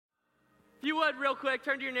If you would, real quick,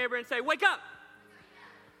 turn to your neighbor and say, "Wake up!"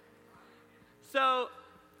 So,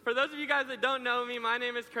 for those of you guys that don't know me, my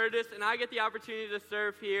name is Curtis, and I get the opportunity to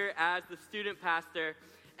serve here as the student pastor.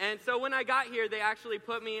 And so when I got here, they actually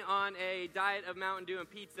put me on a diet of Mountain Dew and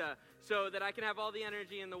pizza so that I can have all the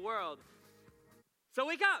energy in the world. So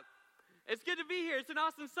wake up! It's good to be here. It's an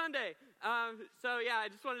awesome Sunday. I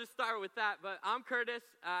just wanted to start with that. But I'm Curtis.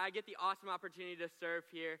 I get the awesome opportunity to serve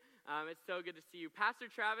here. It's so good to see you. Pastor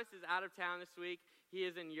Travis is out of town this week. He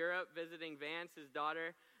is in Europe visiting Vance, his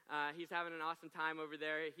daughter. He's having an awesome time over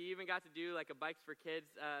there. He even got to do like a Bikes for Kids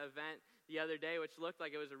event the other day, which looked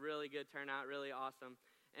like it was a really good turnout, really awesome.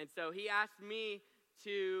 And so he asked me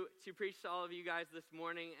to preach to all of you guys this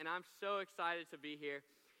morning, and I'm so excited to be here.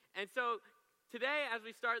 And so today, as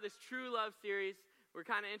we start this True Love series, we're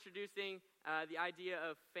kind of introducing the idea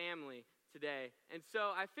of family today. And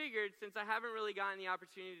so I figured, since I haven't really gotten the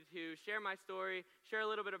opportunity to share my story, share a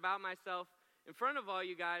little bit about myself in front of all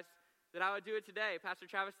you guys, that I would do it today. Pastor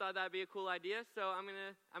Travis thought that would be a cool idea, so I'm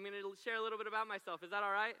gonna share a little bit about myself. Is that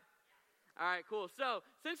all right? All right, cool. So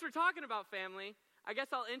since we're talking about family, I guess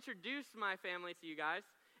I'll introduce my family to you guys.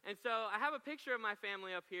 And so I have a picture of my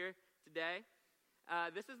family up here today.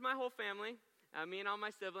 This is my whole family, me and all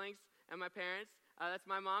my siblings and my parents. That's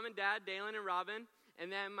my mom and dad, Dalen and Robin.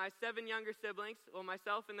 And then my 7 younger siblings,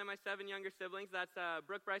 myself and then my 7 younger siblings. That's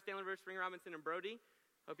Brooke, Bryce, Dalen, River, Spring, Robinson, and Brody.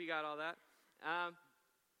 Hope you got all that.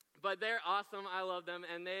 But they're awesome. I love them.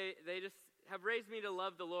 And they just have raised me to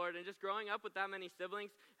love the Lord. And just growing up with that many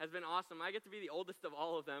siblings has been awesome. I get to be the oldest of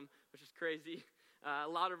all of them, which is crazy. A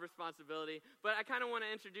lot of responsibility. But I kind of want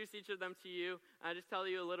to introduce each of them to you. Just tell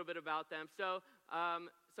you a little bit about them. So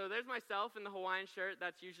there's myself in the Hawaiian shirt.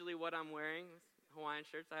 That's usually what I'm wearing. Hawaiian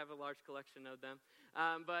shirts. I have a large collection of them.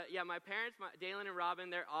 But yeah, my parents, Dalen and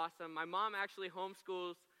Robin, they're awesome. My mom actually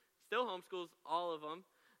still homeschools all of them.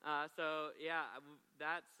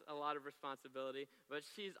 That's a lot of responsibility, but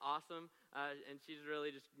she's awesome, and she's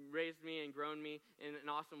really just raised me and grown me in an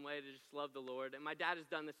awesome way to just love the Lord. And my dad has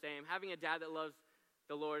done the same. Having a dad that loves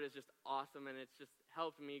the Lord is just awesome, and it's just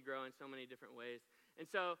helped me grow in so many different ways. And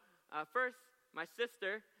so, first, my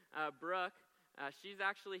sister, Brooke, she's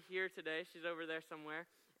actually here today. She's over there somewhere,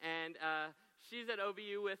 and she's at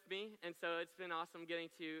OBU with me, and so it's been awesome getting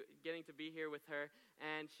to be here with her.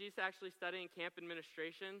 And she's actually studying camp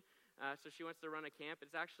administration, so she wants to run a camp.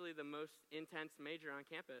 It's actually the most intense major on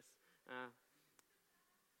campus.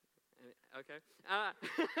 Okay.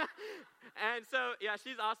 And so, yeah,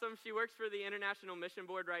 she's awesome. She works for the International Mission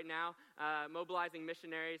Board right now, mobilizing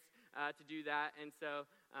missionaries to do that. And so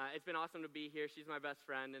it's been awesome to be here. She's my best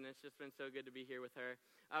friend, and it's just been so good to be here with her.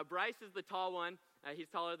 Bryce is the tall one. He's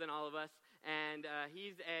taller than all of us, and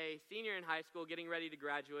he's a senior in high school getting ready to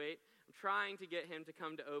graduate. I'm trying to get him to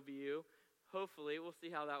come to OBU. Hopefully, we'll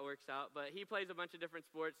see how that works out. But he plays a bunch of different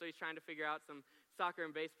sports, so he's trying to figure out some soccer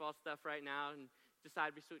and baseball stuff right now and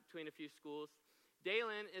decide between a few schools.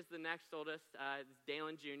 Dalen is the next oldest. It's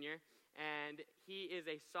Dalen Jr., and he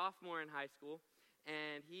is a sophomore in high school,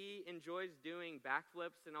 and he enjoys doing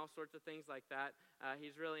backflips and all sorts of things like that.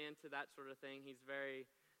 He's really into that sort of thing. He's very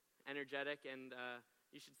energetic, and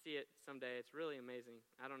you should see it someday. It's really amazing.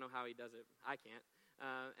 I don't know how he does it. I can't.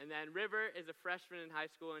 And then River is a freshman in high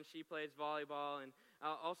school, and she plays volleyball and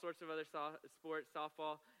all sorts of other sports,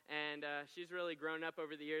 softball. And she's really grown up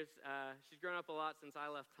over the years. She's grown up a lot since I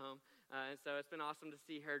left home. And so it's been awesome to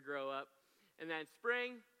see her grow up. And then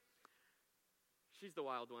Spring, she's the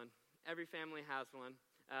wild one. Every family has one.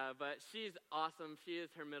 But she's awesome. She is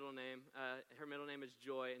her middle name. Her middle name is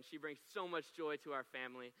Joy, and she brings so much joy to our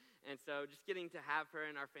family. And so just getting to have her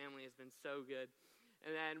in our family has been so good.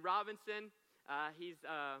 And then Robinson,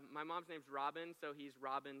 my mom's name's Robin, so he's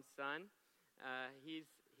Robin's son. He's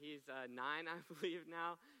 9, I believe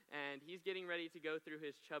now, and he's getting ready to go through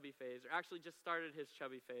his chubby phase, or actually just started his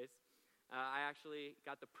chubby phase. I actually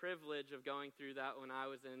got the privilege of going through that when I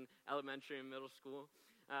was in elementary and middle school.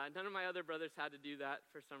 None of my other brothers had to do that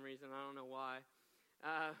for some reason. I don't know why.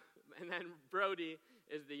 And then Brody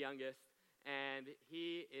is the youngest, and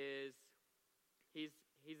he's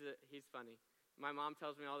funny. My mom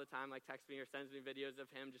tells me all the time, like texts me or sends me videos of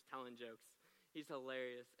him just telling jokes. He's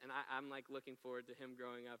hilarious, and I'm like looking forward to him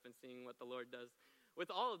growing up and seeing what the Lord does with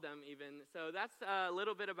all of them even. So that's a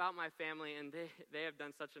little bit about my family, and they have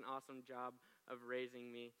done such an awesome job of raising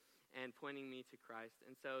me and pointing me to Christ.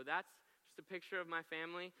 And so that's just a picture of my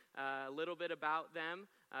family, a little bit about them,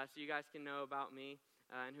 so you guys can know about me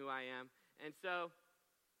and who I am. And so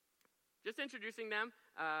just introducing them,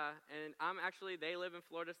 and they live in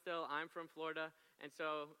Florida still. I'm from Florida, and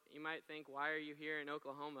so you might think, why are you here in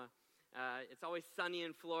Oklahoma? It's always sunny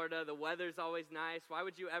in Florida. The weather's always nice. Why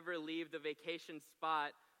would you ever leave the vacation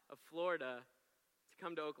spot of Florida to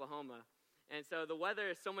come to Oklahoma? And so the weather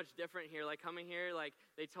is so much different here. Like coming here, like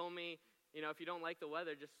they told me, if you don't like the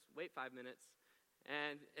weather, just wait 5 minutes.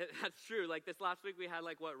 And that's true. Like this last week we had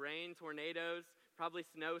rain, tornadoes, probably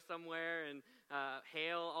snow somewhere, and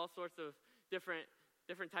hail, all sorts of different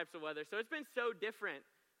types of weather. So it's been so different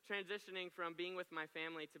transitioning from being with my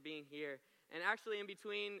family to being here. And actually in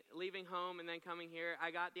between leaving home and then coming here,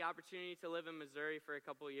 I got the opportunity to live in Missouri for a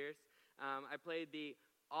couple of years. I played the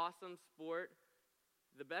awesome sport,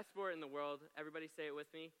 the best sport in the world. Everybody say it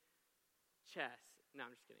with me. Chess. No,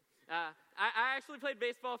 I'm just kidding. I actually played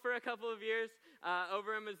baseball for a couple of years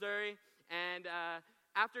over in Missouri. And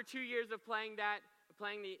after 2 years of playing that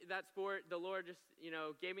sport, the Lord just,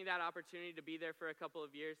 gave me that opportunity to be there for a couple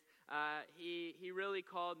of years. He really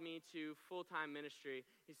called me to full-time ministry.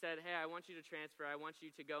 He said, hey, I want you to transfer. I want you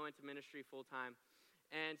to go into ministry full-time.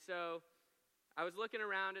 And so I was looking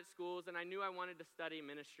around at schools, and I knew I wanted to study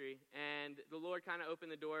ministry. And the Lord kind of opened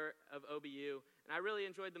the door of OBU. And I really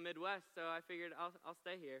enjoyed the Midwest, so I figured I'll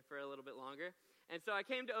stay here for a little bit longer. And so I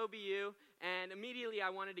came to OBU, and immediately I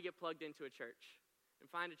wanted to get plugged into a church and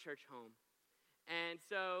find a church home. And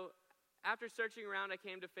so after searching around, I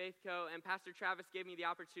came to FaithCo, and Pastor Travis gave me the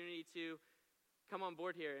opportunity to come on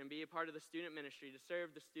board here and be a part of the student ministry, to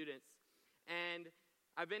serve the students. And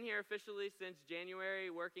I've been here officially since January,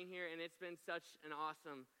 working here, and it's been such an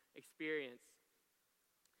awesome experience.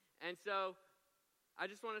 And so I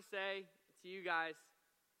just want to say to you guys,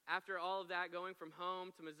 after all of that, going from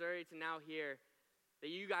home to Missouri to now here, that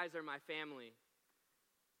you guys are my family.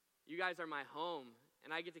 You guys are my home.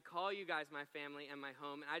 And I get to call you guys my family and my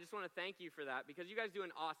home. And I just want to thank you for that, because you guys do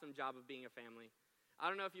an awesome job of being a family. I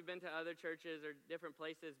don't know if you've been to other churches or different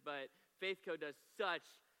places, but FaithCo does such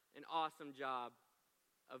an awesome job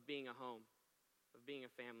of being a home, of being a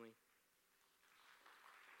family.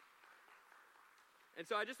 And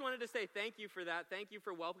so I just wanted to say thank you for that. Thank you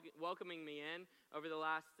for welcoming me in over the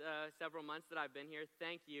last several months that I've been here.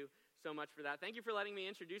 Thank you so much for that. Thank you for letting me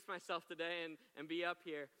introduce myself today and be up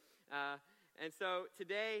here. And so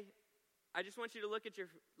today, I just want you to look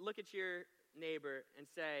at your neighbor and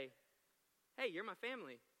say, hey, you're my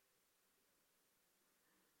family.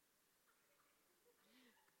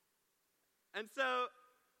 And so,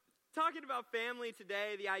 talking about family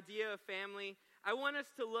today, the idea of family, I want us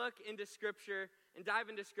to look into Scripture and dive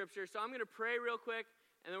into Scripture. So I'm going to pray real quick,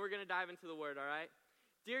 and then we're going to dive into the Word, all right?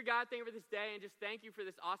 Dear God, thank you for this day, and just thank you for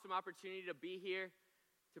this awesome opportunity to be here,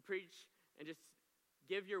 to preach, and just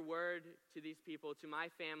give your word to these people, to my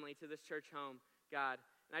family, to this church home, God.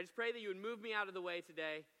 And I just pray that you would move me out of the way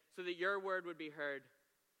today so that your word would be heard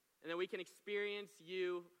and that we can experience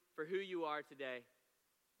you for who you are today.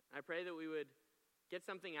 And I pray that we would get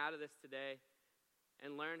something out of this today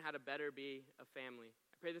and learn how to better be a family.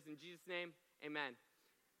 I pray this in Jesus' name, amen.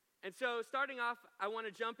 And so starting off, I want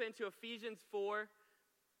to jump into Ephesians 4.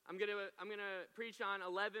 I'm going to preach on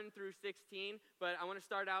 11 through 16, but I want to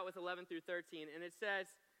start out with 11 through 13. And it says,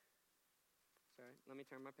 let me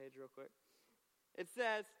turn my page real quick. It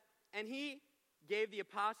says, and he gave the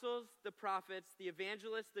apostles, the prophets, the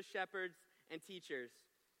evangelists, the shepherds, and teachers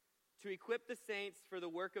to equip the saints for the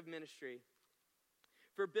work of ministry,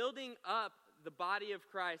 for building up the body of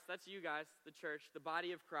Christ, that's you guys, the church, the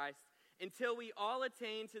body of Christ, until we all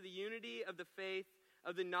attain to the unity of the faith,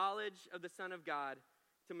 of the knowledge of the Son of God,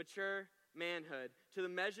 to mature manhood, to the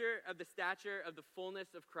measure of the stature of the fullness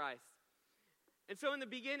of Christ. And so in the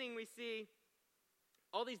beginning, we see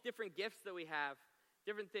all these different gifts that we have,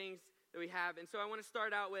 different things that we have. And so I want to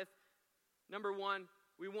start out with, number one,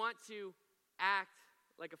 we want to act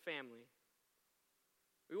like a family.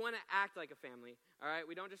 We want to act like a family, all right?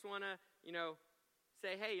 We don't just want to,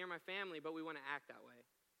 say, hey, you're my family, but we want to act that way.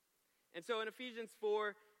 And so in Ephesians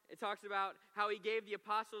 4, it talks about how he gave the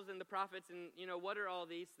apostles and the prophets, and, what are all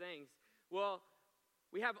these things? Well,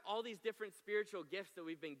 we have all these different spiritual gifts that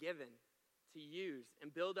we've been given to use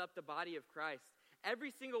and build up the body of Christ.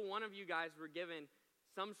 Every single one of you guys were given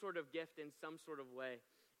some sort of gift in some sort of way.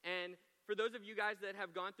 And for those of you guys that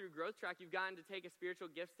have gone through Growth Track, you've gotten to take a spiritual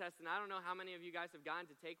gifts test, and I don't know how many of you guys have gotten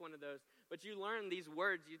to take one of those, but you learn these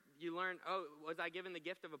words. You learn, was I given the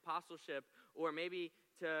gift of apostleship, or maybe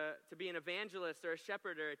to be an evangelist or a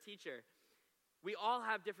shepherd or a teacher? We all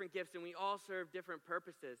have different gifts, and we all serve different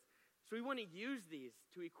purposes. So we want to use these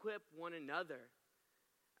to equip one another.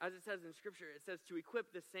 As it says in Scripture, it says to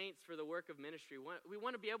equip the saints for the work of ministry. We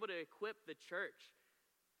want to be able to equip the church.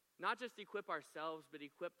 Not just equip ourselves, but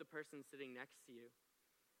equip the person sitting next to you.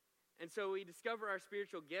 And so we discover our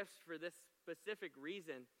spiritual gifts for this specific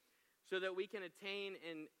reason, so that we can attain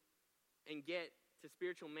and and get to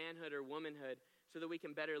spiritual manhood or womanhood so that we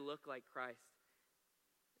can better look like Christ.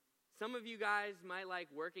 Some of you guys might like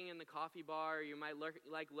working in the coffee bar, or you might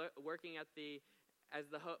working as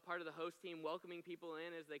part of the host team, welcoming people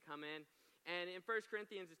in as they come in. And in 1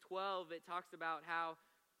 Corinthians 12, it talks about how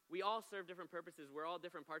we all serve different purposes. We're all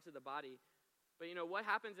different parts of the body. But what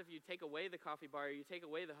happens if you take away the coffee bar, or you take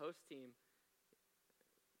away the host team?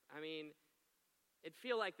 I mean, it'd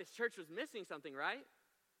feel like this church was missing something, right?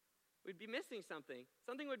 We'd be missing something.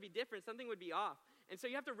 Something would be different. Something would be off. And so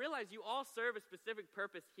you have to realize you all serve a specific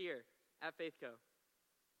purpose here at Faith Co.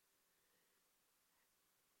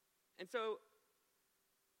 And so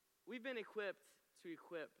we've been equipped to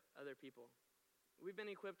equip other people. We've been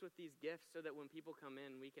equipped with these gifts so that when people come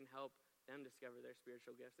in, we can help them discover their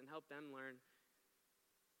spiritual gifts and help them learn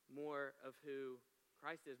more of who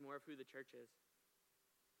Christ is, more of who the church is.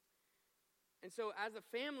 And so as a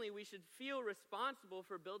family, we should feel responsible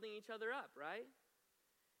for building each other up, right?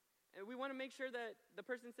 And we want to make sure that the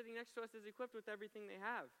person sitting next to us is equipped with everything they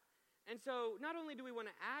have. And so not only do we want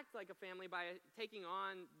to act like a family by taking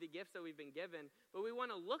on the gifts that we've been given, but we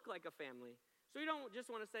want to look like a family. So we don't just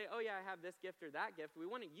want to say, oh yeah, I have this gift or that gift. We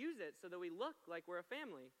want to use it so that we look like we're a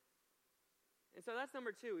family. And so that's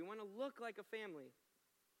number 2. We want to look like a family.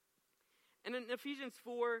 And in Ephesians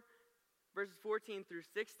 4, verses 14 through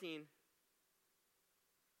 16,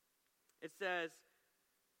 it says,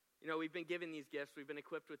 we've been given these gifts, we've been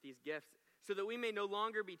equipped with these gifts, so that we may no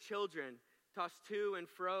longer be children, tossed to and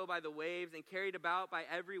fro by the waves and carried about by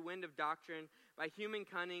every wind of doctrine, by human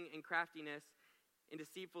cunning and craftiness and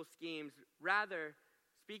deceitful schemes. Rather,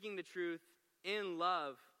 speaking the truth in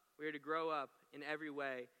love, we are to grow up in every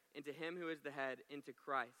way into him who is the head, into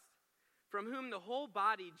Christ, from whom the whole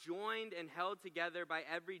body, joined and held together by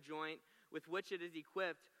every joint with which it is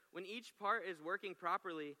equipped, when each part is working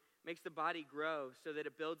properly, makes the body grow so that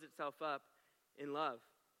it builds itself up in love.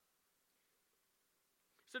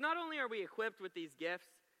 So not only are we equipped with these gifts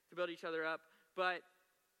to build each other up, but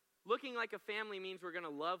looking like a family means we're going to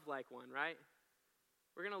love like one, right?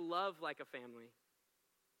 We're going to love like a family.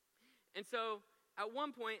 And so at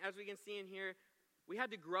one point, as we can see in here, we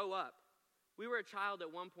had to grow up. We were a child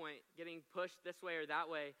at one point, getting pushed this way or that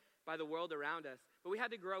way by the world around us, but we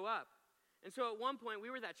had to grow up. And so at one point, we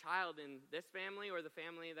were that child in this family or the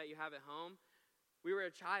family that you have at home. We were a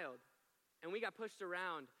child, and we got pushed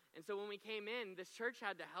around. And so when we came in, this church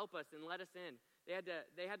had to help us and let us in. They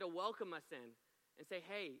had to welcome us in and say,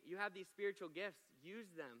 hey, you have these spiritual gifts. Use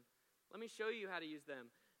them. Let me show you how to use them.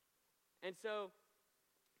 And so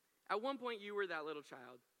at one point, you were that little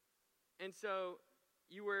child. And so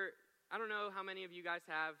I don't know how many of you guys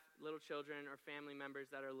have little children or family members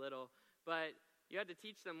that are little, but you had to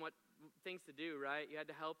teach them what things to do, right? You had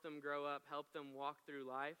to help them grow up, help them walk through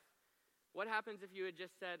life. What happens if you had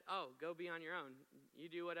just said, oh, go be on your own. You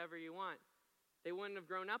do whatever you want. They wouldn't have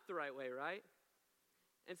grown up the right way, right?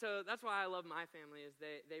 And so that's why I love my family, is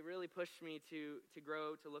they really pushed me to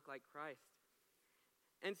grow to look like Christ.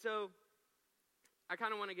 And so I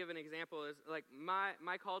kind of want to give an example. Is like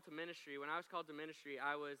my call to ministry. When I was called to ministry,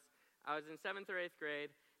 I was in 7th or 8th grade,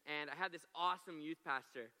 and I had this awesome youth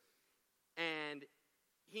pastor. And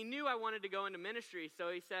he knew I wanted to go into ministry, so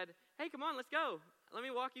he said, hey, come on, let's go. Let me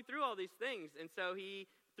walk you through all these things. And so he,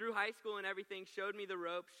 through high school and everything, showed me the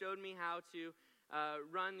ropes, showed me how to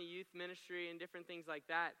run the youth ministry and different things like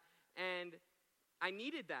that. And I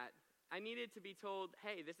needed that. I needed to be told,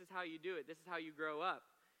 hey, this is how you do it. This is how you grow up.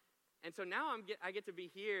 And so now I get to be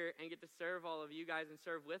here and get to serve all of you guys and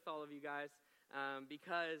serve with all of you guys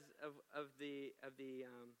because of the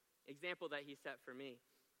example that he set for me.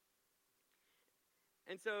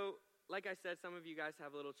 And so, like I said, some of you guys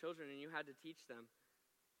have little children, and you had to teach them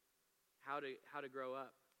how to grow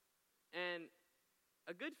up. And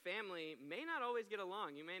a good family may not always get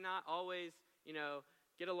along. You may not always,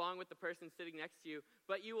 get along with the person sitting next to you,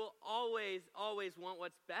 but you will always, always want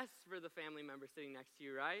what's best for the family member sitting next to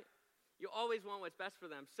you, right? You always want what's best for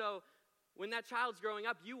them. So when that child's growing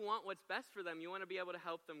up, you want what's best for them. You want to be able to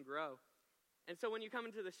help them grow. And so when you come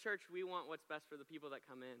into this church, we want what's best for the people that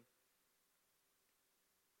come in.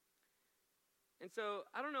 And so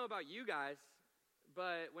I don't know about you guys,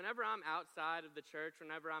 but whenever I'm outside of the church,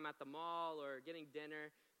 whenever I'm at the mall or getting dinner,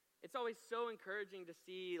 it's always so encouraging to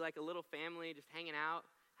see like a little family just hanging out,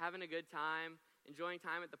 having a good time, enjoying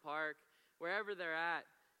time at the park, wherever they're at.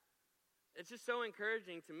 It's just so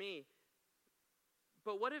encouraging to me.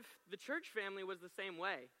 But what if the church family was the same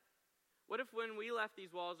way? What if when we left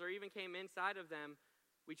these walls or even came inside of them,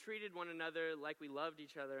 we treated one another like we loved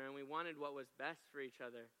each other and we wanted what was best for each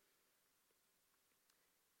other?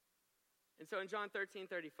 And so in John 13:35,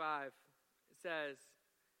 it says,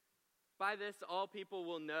 By this, all people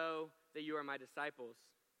will know that you are my disciples,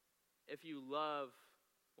 if you love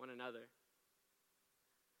one another.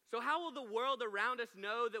 So how will the world around us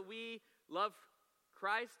know that we love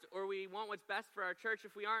Christ or we want what's best for our church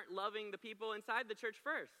if we aren't loving the people inside the church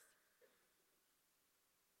first?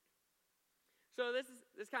 So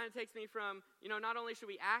this kind of takes me from, not only should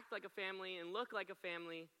we act like a family and look like a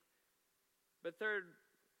family, but third,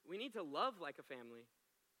 we need to love like a family.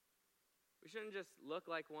 We shouldn't just look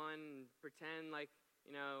like one and pretend like,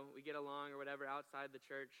 we get along or whatever outside the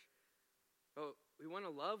church. But we want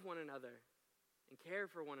to love one another and care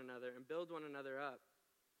for one another and build one another up.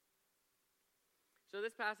 So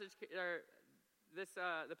this passage,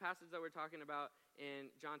 the passage that we're talking about in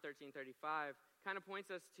John 13:35 kind of points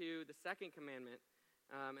us to the second commandment.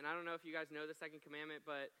 And I don't know if you guys know the second commandment,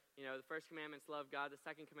 but, the first commandment is love God. The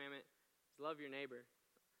second commandment is love your neighbor.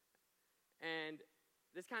 And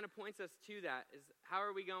this kind of points us to that, is how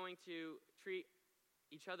are we going to treat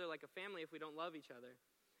each other like a family if we don't love each other?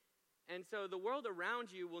 And so the world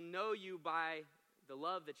around you will know you by the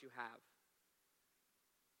love that you have.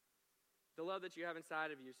 The love that you have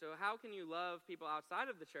inside of you. So how can you love people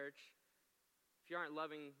outside of the church if you aren't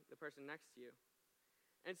loving the person next to you?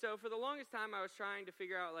 And so for the longest time, I was trying to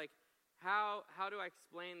figure out, how do I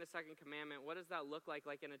explain the second commandment? What does that look like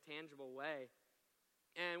in a tangible way?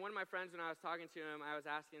 And one of my friends, when I was talking to him, I was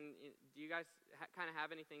asking, do you guys kind of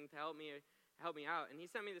have anything to help me out? And he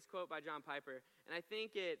sent me this quote by John Piper. And I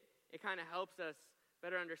think it kind of helps us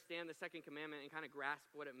better understand the second commandment and kind of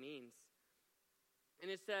grasp what it means.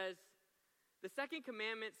 And it says, the second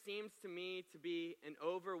commandment seems to me to be an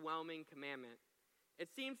overwhelming commandment.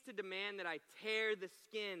 It seems to demand that I tear the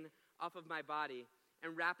skin off of my body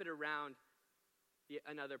and wrap it around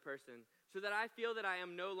another person, so that I feel that I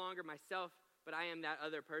am no longer myself, but I am that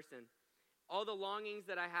other person. All the longings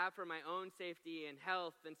that I have for my own safety and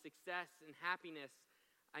health and success and happiness,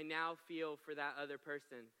 I now feel for that other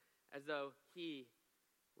person, as though he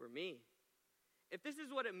were me. If this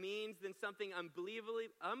is what it means, then something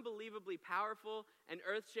unbelievably powerful and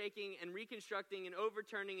earth-shaking and reconstructing and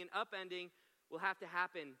overturning and upending will have to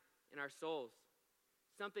happen in our souls.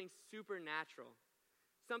 Something supernatural.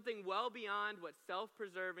 Something well beyond what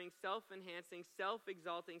self-preserving, self-enhancing,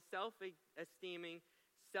 self-exalting, self-esteeming,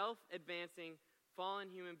 self-advancing, fallen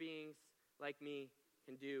human beings like me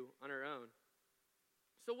can do on our own.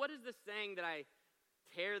 So what is this saying that I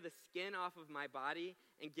tear the skin off of my body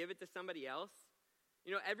and give it to somebody else?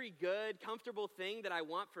 Every good, comfortable thing that I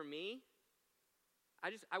want for me,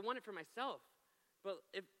 I want it for myself.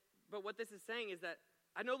 But what this is saying is that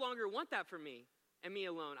I no longer want that for me and me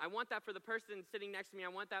alone. I want that for the person sitting next to me. I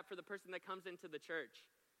want that for the person that comes into the church.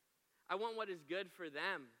 I want what is good for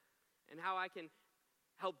them and how I can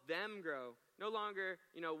help them grow. No longer,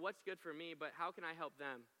 what's good for me, but how can I help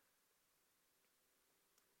them?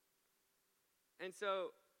 And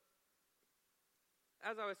so,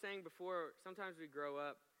 as I was saying before, sometimes we grow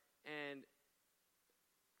up and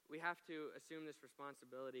we have to assume this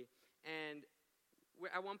responsibility. And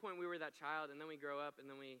at one point we were that child, and then we grow up, and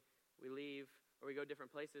then we leave, or we go different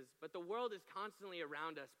places. But the world is constantly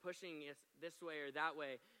around us, pushing us this way or that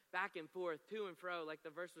way, back and forth, to and fro, like the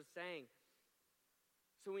verse was saying.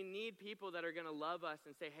 So we need people that are going to love us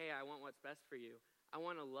and say, hey, I want what's best for you. I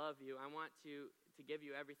want to love you. I want to give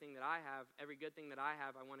you everything that I have. Every good thing that I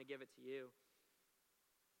have, I want to give it to you.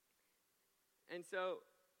 And so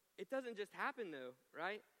it doesn't just happen, though,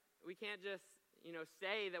 right? We can't just,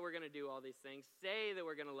 say that we're going to do all these things, say that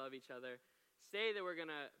we're going to love each other, say that we're going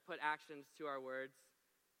to put actions to our words.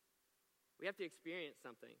 We have to experience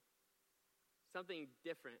something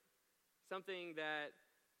different, something that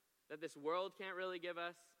this world can't really give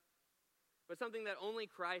us, but something that only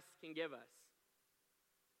Christ can give us.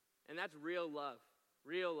 And that's real love,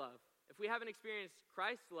 real love. If we haven't experienced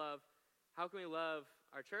Christ's love, how can we love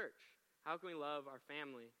our church? How can we love our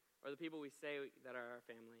family or the people we say that are our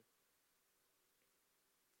family?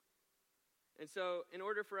 And so in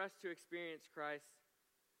order for us to experience Christ,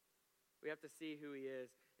 we have to see who he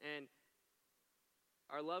is. And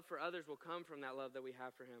our love for others will come from that love that we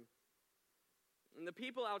have for him. And the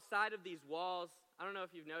people outside of these walls, I don't know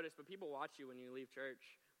if you've noticed, but people watch you when you leave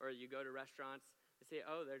church or you go to restaurants. They say,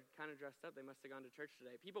 oh, they're kind of dressed up. They must have gone to church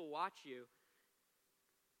today. People watch you.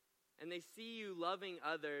 And they see you loving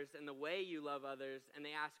others and the way you love others, and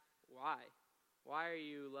they ask, why? Why are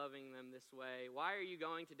you loving them this way? Why are you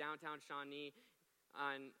going to downtown Shawnee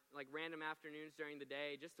on random afternoons during the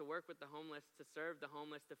day just to work with the homeless, to serve the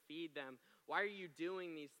homeless, to feed them? Why are you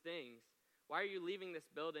doing these things? Why are you leaving this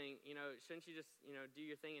building? Shouldn't you just, do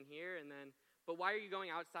your thing in here but why are you going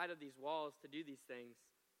outside of these walls to do these things?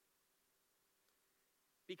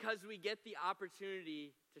 Because we get the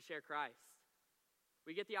opportunity to share Christ.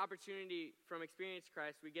 We get the opportunity from experiencing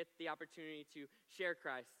Christ. We get the opportunity to share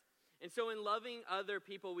Christ. And so in loving other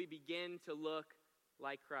people, we begin to look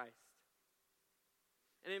like Christ.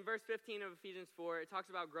 And in verse 15 of Ephesians 4, it talks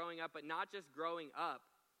about growing up, but not just growing up.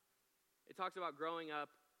 It talks about growing up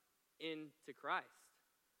into Christ.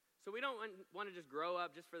 So we don't want to just grow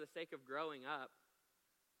up just for the sake of growing up.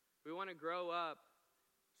 We want to grow up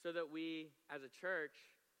so that we, as a church,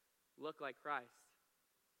 look like Christ.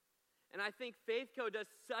 And I think FaithCo does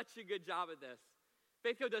such a good job at this.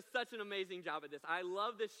 FaithCo does such an amazing job at this. I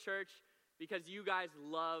love this church because you guys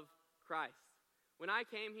love Christ. When I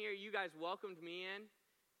came here, you guys welcomed me in.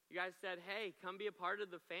 You guys said, hey, come be a part of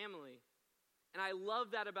the family. And I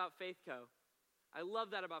love that about FaithCo. I love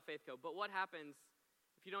that about FaithCo. But what happens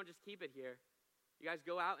if you don't just keep it here? You guys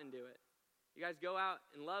go out and do it. You guys go out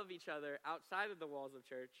and love each other outside of the walls of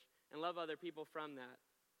church and love other people from that.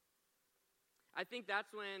 I think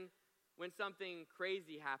that's when something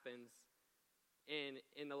crazy happens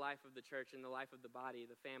in the life of the church, in the life of the body,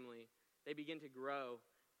 the family. They begin to grow.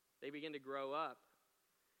 They begin to grow up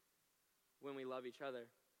when we love each other.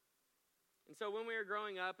 And so when we are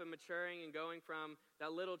growing up and maturing and going from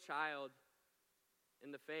that little child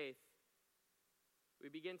in the faith, we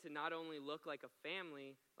begin to not only look like a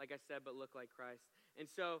family, like I said, but look like Christ. And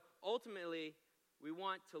so ultimately, we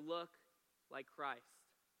want to look like Christ.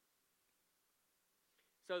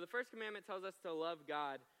 So the first commandment tells us to love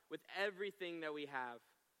God with everything that we have.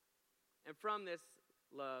 And from this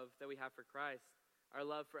love that we have for Christ, our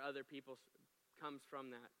love for other people comes from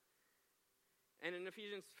that. And in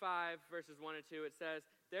Ephesians 5, verses 1 and 2, it says,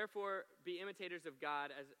 therefore, be imitators of God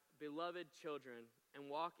as beloved children and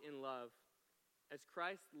walk in love, as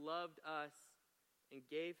Christ loved us and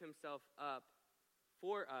gave himself up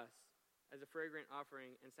for us as a fragrant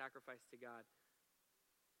offering and sacrifice to God.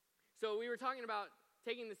 So we were talking about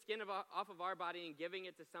taking the skin off of our body and giving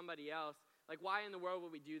it to somebody else. Like, why in the world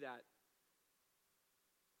would we do that?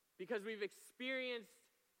 Because we've experienced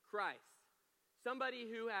Christ. Somebody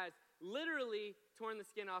who has literally torn the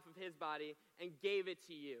skin off of his body and gave it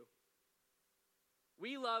to you.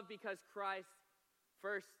 We love because Christ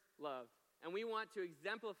first loved. And we want to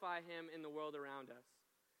exemplify him in the world around us.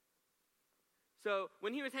 So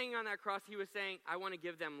when he was hanging on that cross, he was saying, I want to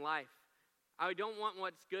give them life. I don't want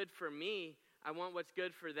what's good for me. I want what's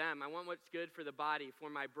good for them. I want what's good for the body, for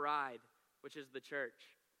my bride, which is the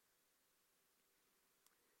church.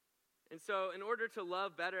 And so in order to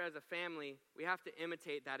love better as a family, we have to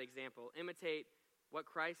imitate that example, imitate what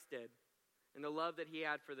Christ did and the love that he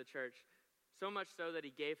had for the church, so much so that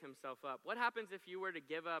he gave himself up. What happens if you were to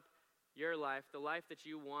give up your life, the life that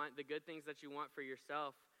you want, the good things that you want for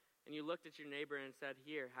yourself, and you looked at your neighbor and said,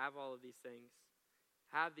 here, have all of these things.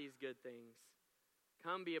 Have these good things.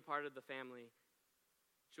 Come be a part of the family.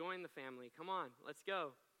 Join the family. Come on, let's go.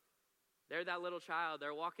 They're that little child.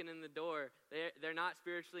 They're walking in the door. They're not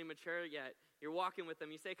spiritually mature yet. You're walking with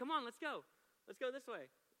them. You say, come on, let's go. Let's go this way.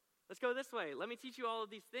 Let's go this way. Let me teach you all of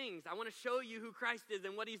these things. I want to show you who Christ is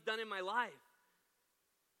and what he's done in my life.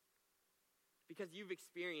 Because you've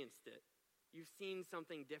experienced it. You've seen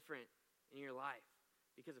something different in your life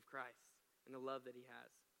because of Christ and the love that he has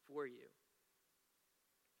for you.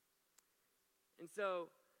 And so,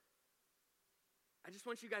 I just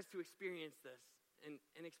want you guys to experience this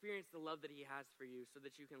and experience the love that he has for you so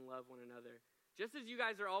that you can love one another. Just as you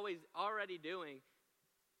guys are already doing,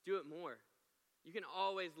 do it more. You can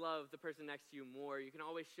always love the person next to you more. You can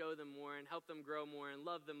always show them more and help them grow more and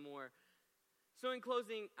love them more. So in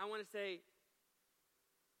closing, I want to say,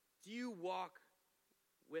 do you walk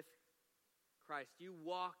with Christ? Do you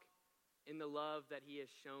walk in the love that he has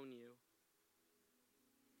shown you?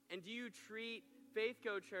 And do you treat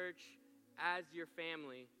FaithCo Church as your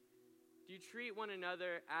family? Do you treat one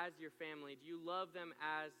another as your family? Do you love them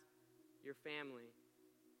as your family?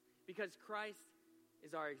 Because Christ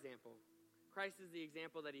is our example. Christ is the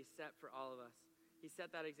example that he set for all of us. He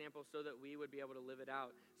set that example so that we would be able to live it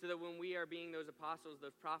out. So that when we are being those apostles,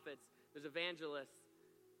 those prophets, those evangelists,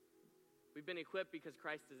 we've been equipped because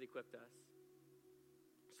Christ has equipped us.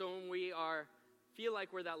 So when we feel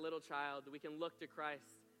like we're that little child, we can look to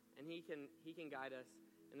Christ and he can guide us.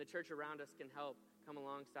 And the church around us can help come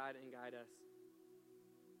alongside and guide us.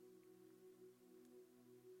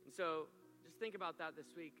 And so just think about that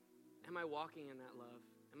this week. Am I walking in that love?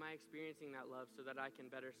 Am I experiencing that love so that I can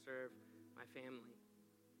better serve my family?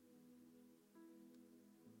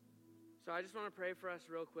 So I just want to pray for us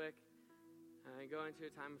real quick and go into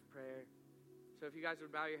a time of prayer. So if you guys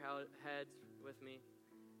would bow your heads with me.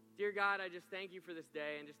 Dear God, I just thank you for this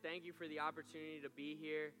day and just thank you for the opportunity to be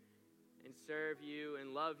here and serve you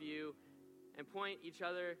and love you and point each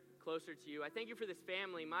other closer to you. I thank you for this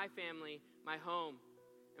family, my home,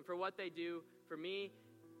 and for what they do for me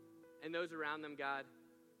and those around them, God.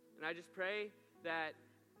 And I just pray that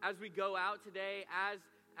as we go out today,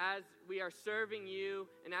 as we are serving you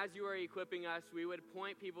and as you are equipping us, we would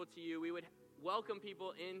point people to you. We would welcome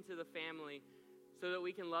people into the family so that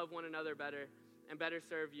we can love one another better and better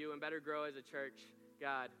serve you and better grow as a church,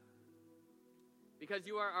 God. Because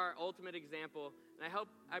you are our ultimate example. And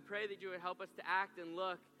I pray that you would help us to act and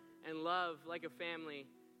look and love like a family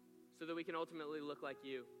so that we can ultimately look like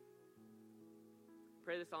you.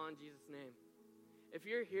 Pray this all in Jesus' name. If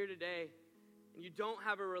you're here today and you don't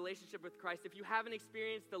have a relationship with Christ, if you haven't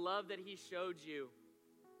experienced the love that he showed you,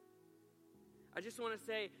 I just want to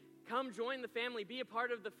say, come join the family. Be a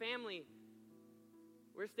part of the family.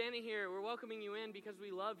 We're standing here. We're welcoming you in because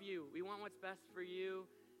we love you. We want what's best for you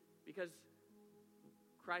because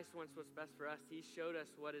Christ wants what's best for us. He showed us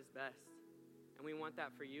what is best, and we want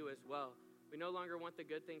that for you as well. We no longer want the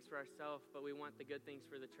good things for ourselves, but we want the good things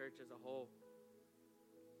for the church as a whole.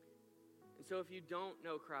 And so if you don't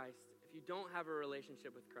know Christ, if you don't have a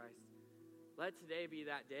relationship with Christ, let today be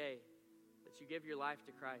that day that you give your life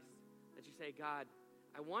to Christ, that you say, God,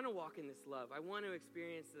 I want to walk in this love. I want to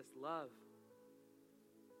experience this love.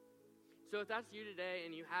 So if that's you today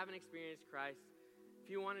and you haven't experienced Christ, if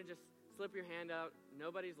you want to just slip your hand out,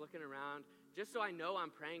 nobody's looking around, just so I know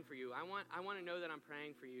I'm praying for you. I want to know that I'm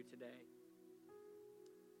praying for you today.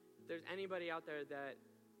 If there's anybody out there that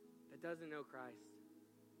doesn't know Christ,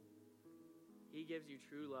 he gives you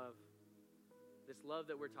true love, this love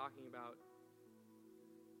that we're talking about.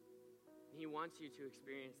 He wants you to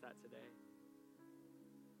experience that today.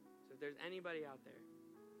 So if there's anybody out there,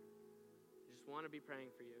 I just want to be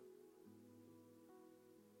praying for you.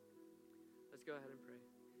 Let's go ahead and pray.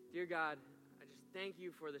 Dear God, I just thank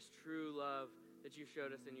you for this true love that you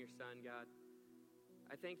showed us in your Son, God.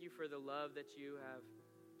 I thank you for the love that you have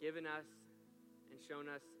given us and shown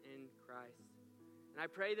us in Christ. And I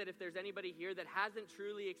pray that if there's anybody here that hasn't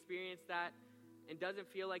truly experienced that and doesn't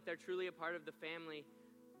feel like they're truly a part of the family,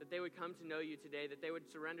 that they would come to know you today, that they would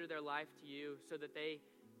surrender their life to you so that they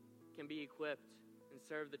can be equipped and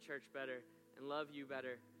serve the church better and love you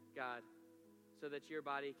better, God, so that your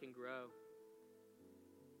body can grow.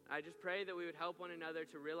 I just pray that we would help one another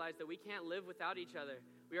to realize that we can't live without each other.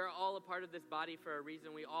 We are all a part of this body for a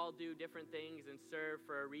reason. We all do different things and serve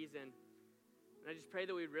for a reason. And I just pray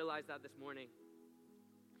that we would realize that this morning.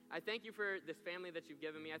 I thank you for this family that you've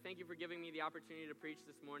given me. I thank you for giving me the opportunity to preach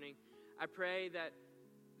this morning. I pray that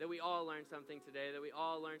we all learn something today, that we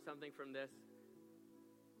all learn something from this.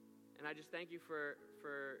 And I just thank you for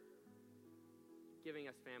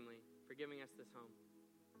giving us family, for giving us this home.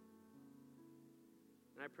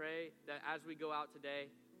 And I pray that as we go out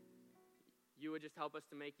today, you would just help us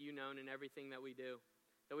to make you known in everything that we do.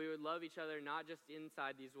 That we would love each other, not just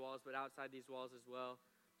inside these walls, but outside these walls as well,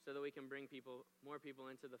 so that we can bring more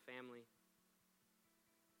people into the family.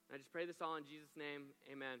 And I just pray this all in Jesus' name,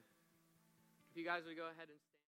 amen. If you guys would go ahead and